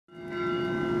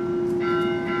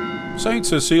St.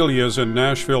 Cecilia's in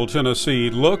Nashville,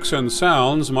 Tennessee looks and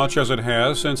sounds much as it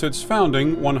has since its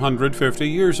founding 150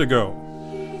 years ago.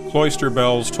 Cloister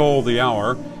bells toll the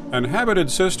hour, and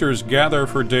habited sisters gather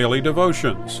for daily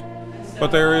devotions. But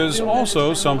there is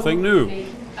also something new.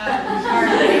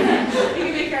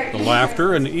 The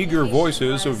laughter and eager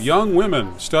voices of young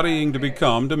women studying to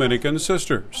become Dominican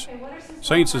sisters.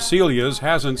 St. Cecilia's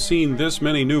hasn't seen this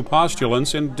many new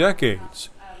postulants in decades.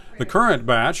 The current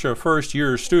batch of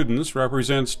first-year students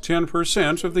represents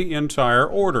 10% of the entire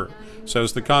order,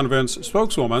 says the convent's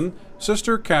spokeswoman,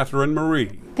 Sister Catherine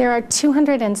Marie. There are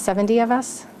 270 of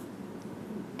us,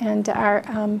 and our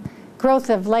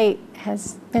growth of late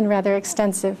has been rather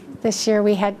extensive. This year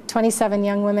we had 27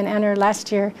 young women enter.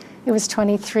 Last year it was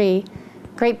 23.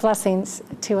 Great blessings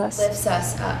to us. Lifts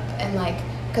us up, and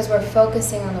because we're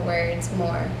focusing on the words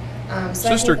more.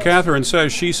 Sister Catherine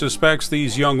says she suspects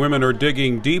these young women are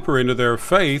digging deeper into their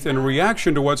faith in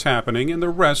reaction to what's happening in the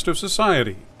rest of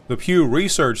society. The Pew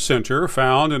Research Center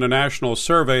found in a national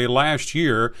survey last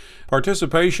year,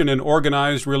 participation in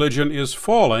organized religion is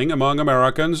falling among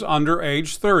Americans under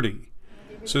age 30.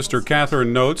 Sister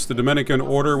Catherine notes the Dominican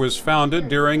order was founded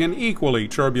during an equally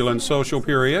turbulent social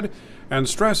period and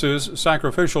stresses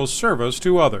sacrificial service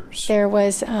to others. There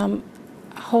was a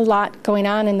whole lot going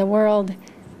on in the world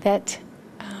that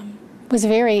was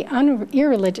very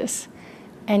irreligious,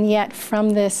 and yet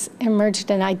from this emerged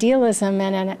an idealism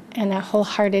and a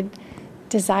wholehearted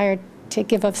desire to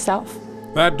give of self.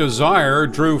 That desire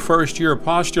drew first-year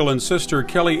postulant Sister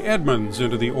Kelly Edmonds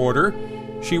into the order.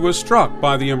 She was struck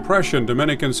by the impression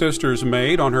Dominican sisters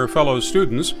made on her fellow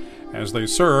students as they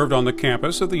served on the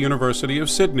campus of the University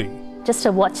of Sydney. Just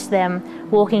to watch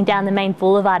them walking down the main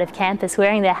boulevard of campus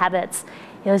wearing their habits,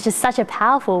 it was just such a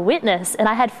powerful witness. And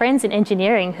I had friends in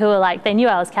engineering who were they knew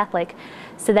I was Catholic,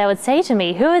 so they would say to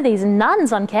me, "Who are these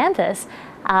nuns on campus?"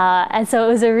 And so it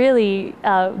was a really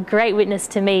great witness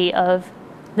to me of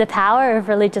the power of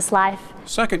religious life.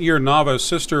 Second-year novice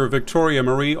Sister Victoria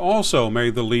Marie also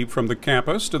made the leap from the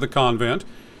campus to the convent.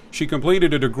 She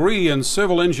completed a degree in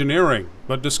civil engineering,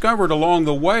 but discovered along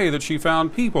the way that she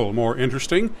found people more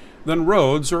interesting than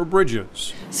roads or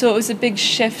bridges. So it was a big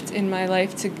shift in my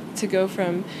life to go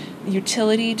from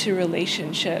utility to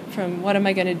relationship, from what am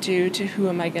I going to do to who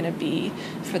am I going to be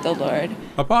for the Lord.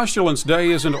 A postulant's day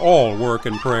isn't all work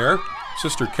and prayer.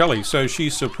 Sister Kelly says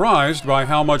she's surprised by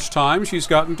how much time she's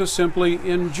gotten to simply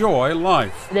enjoy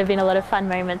life. There have been a lot of fun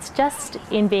moments just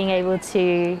in being able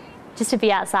to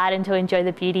be outside and to enjoy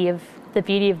the beauty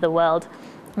of the world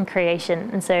and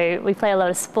creation. And so we play a lot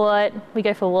of sport, we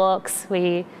go for walks,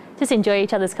 we just enjoy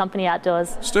each other's company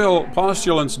outdoors. Still,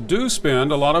 postulants do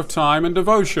spend a lot of time in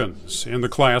devotions, in the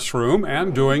classroom,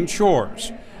 and doing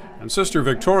chores. And Sister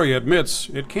Victoria admits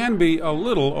it can be a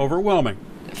little overwhelming.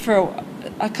 For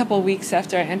a couple weeks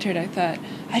after I entered, I thought,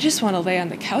 I just want to lay on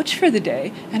the couch for the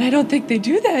day, and I don't think they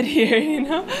do that here, you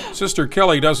know? Sister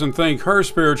Kelly doesn't think her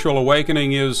spiritual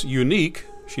awakening is unique.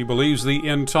 She believes the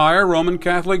entire Roman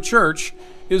Catholic Church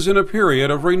is in a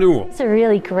period of renewal. It's a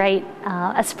really great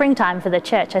a springtime for the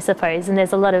church, I suppose, and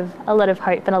there's a lot of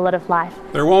hope and a lot of life.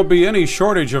 There won't be any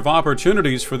shortage of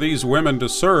opportunities for these women to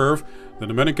serve. The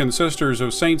Dominican Sisters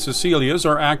of St. Cecilia's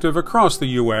are active across the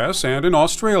U.S. and in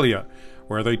Australia,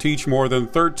 where they teach more than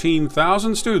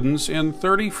 13,000 students in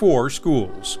 34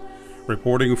 schools.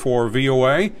 Reporting for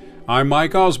VOA, I'm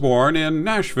Mike Osborne in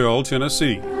Nashville,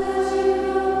 Tennessee.